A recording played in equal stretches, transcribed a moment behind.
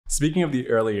Speaking of the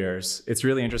early years, it's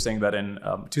really interesting that in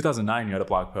 2009, you had a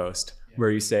blog post where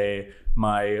you say,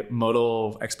 my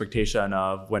modal expectation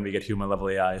of when we get human level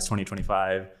AI is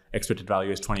 2025, expected value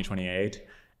is 2028.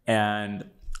 And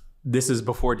this is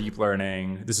before deep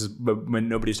learning. This is when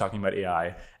nobody's talking about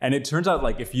AI. And it turns out,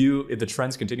 like, if the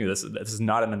trends continue, this is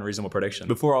not an unreasonable prediction.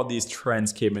 Before all these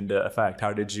trends came into effect,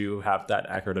 how did you have that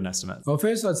accurate an estimate? Well,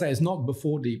 first I'd say it's not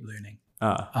before deep learning.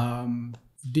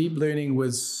 Deep learning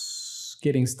was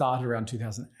getting started around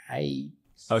 2008.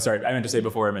 Oh, sorry. I meant to say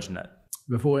before ImageNet.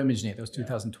 Before ImageNet, that was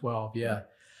 2012, yeah.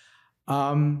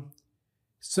 Well,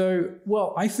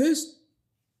 I first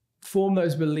formed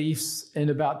those beliefs in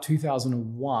about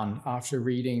 2001 after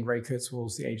reading Ray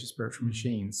Kurzweil's The Age of Spiritual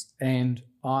Machines. And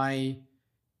I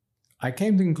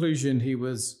came to the conclusion there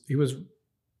was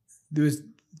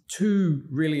two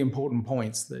really important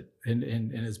points that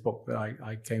in his book that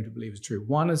I came to believe is true.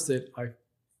 One is that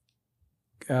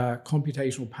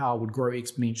computational power would grow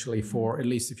exponentially for at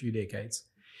least a few decades,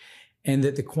 and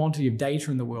that the quantity of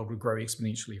data in the world would grow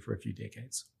exponentially for a few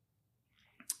decades.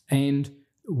 And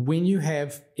when you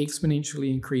have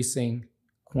exponentially increasing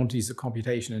quantities of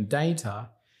computation and data,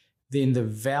 then the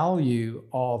value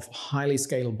of highly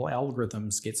scalable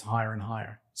algorithms gets higher and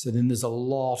higher. So then there's a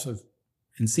lot of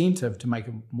incentive to make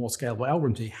a more scalable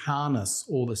algorithm to harness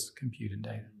all this compute and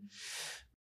data.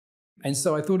 And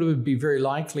so I thought it would be very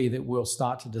likely that we'll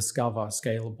start to discover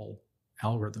scalable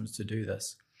algorithms to do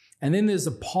this. And then there's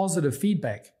a positive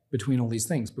feedback between all these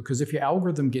things, because if your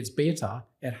algorithm gets better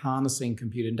at harnessing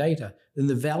compute and data, then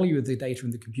the value of the data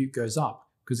and the compute goes up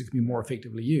because it can be more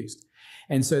effectively used.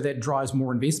 And so that drives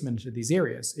more investment into these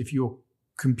areas. If your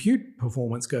compute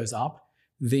performance goes up,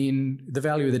 then the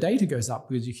value of the data goes up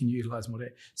because you can utilize more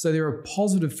data. So there are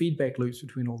positive feedback loops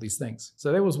between all these things.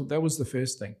 So that was the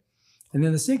first thing. And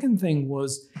then the second thing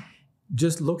was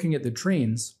just looking at the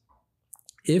trends.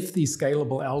 If these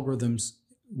scalable algorithms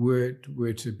were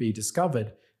to be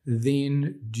discovered,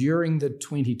 then during the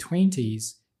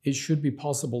 2020s, it should be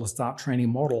possible to start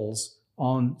training models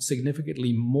on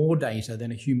significantly more data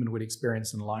than a human would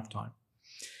experience in a lifetime.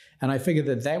 And I figured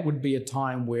that that would be a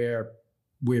time where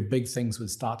big things would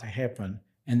start to happen,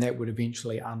 and that would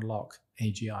eventually unlock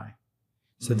AGI.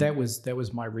 So that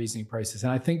was my reasoning process.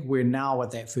 And I think we're now at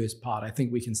that first part. I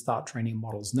think we can start training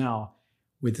models now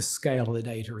where the scale of the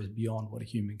data is beyond what a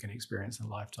human can experience in a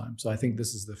lifetime. So I think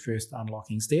this is the first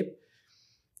unlocking step.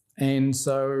 And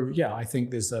so, yeah, I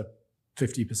think there's a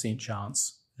 50%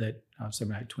 chance that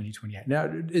something like 2028. Now,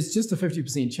 it's just a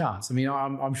 50% chance. I mean,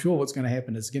 I'm sure what's going to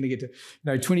happen is going to get to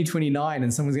 2029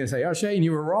 and someone's going to say, oh, Shane,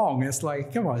 you were wrong. It's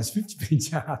like, come on, it's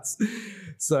 50% chance.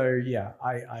 So, yeah,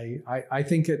 I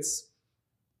think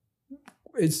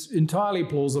it's entirely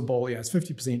plausible. Yeah, it's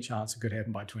 50% chance it could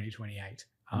happen by 2028.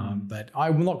 But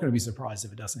I'm not going to be surprised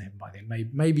if it doesn't happen by then.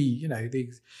 Maybe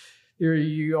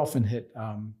you often hit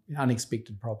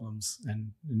unexpected problems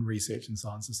in research and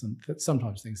sciences, and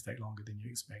sometimes things take longer than you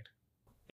expect.